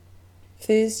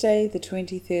Thursday, the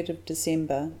 23rd of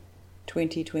December,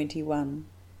 2021.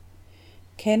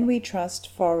 Can we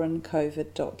trust foreign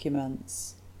COVID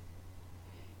documents?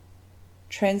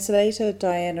 Translator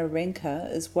Diana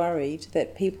Renker is worried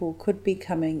that people could be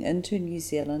coming into New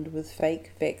Zealand with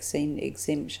fake vaccine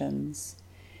exemptions.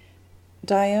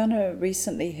 Diana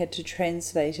recently had to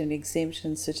translate an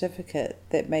exemption certificate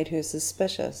that made her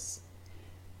suspicious.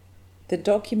 The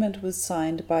document was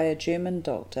signed by a German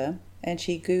doctor, and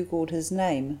she Googled his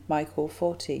name, Michael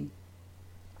Forti.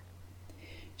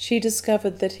 She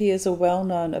discovered that he is a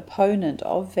well-known opponent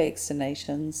of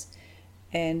vaccinations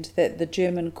and that the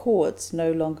German courts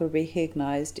no longer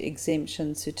recognized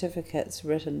exemption certificates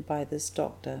written by this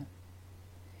doctor.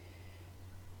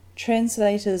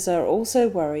 Translators are also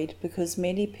worried because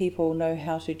many people know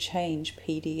how to change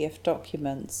PDF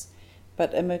documents,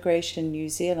 but Immigration New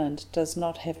Zealand does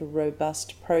not have a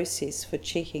robust process for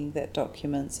checking that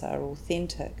documents are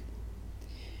authentic.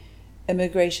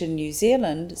 Immigration New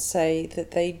Zealand say that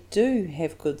they do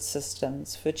have good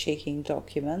systems for checking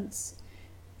documents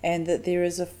and that there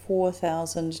is a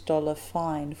 $4,000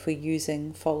 fine for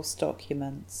using false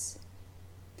documents.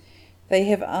 They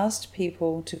have asked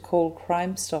people to call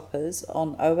Crime Stoppers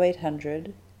on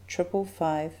 0800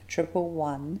 555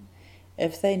 111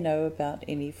 if they know about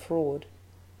any fraud.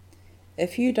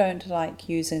 If you don't like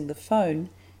using the phone,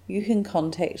 you can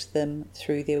contact them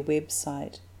through their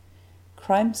website.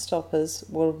 Crime Stoppers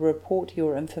will report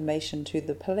your information to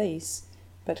the police,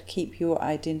 but keep your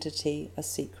identity a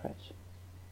secret.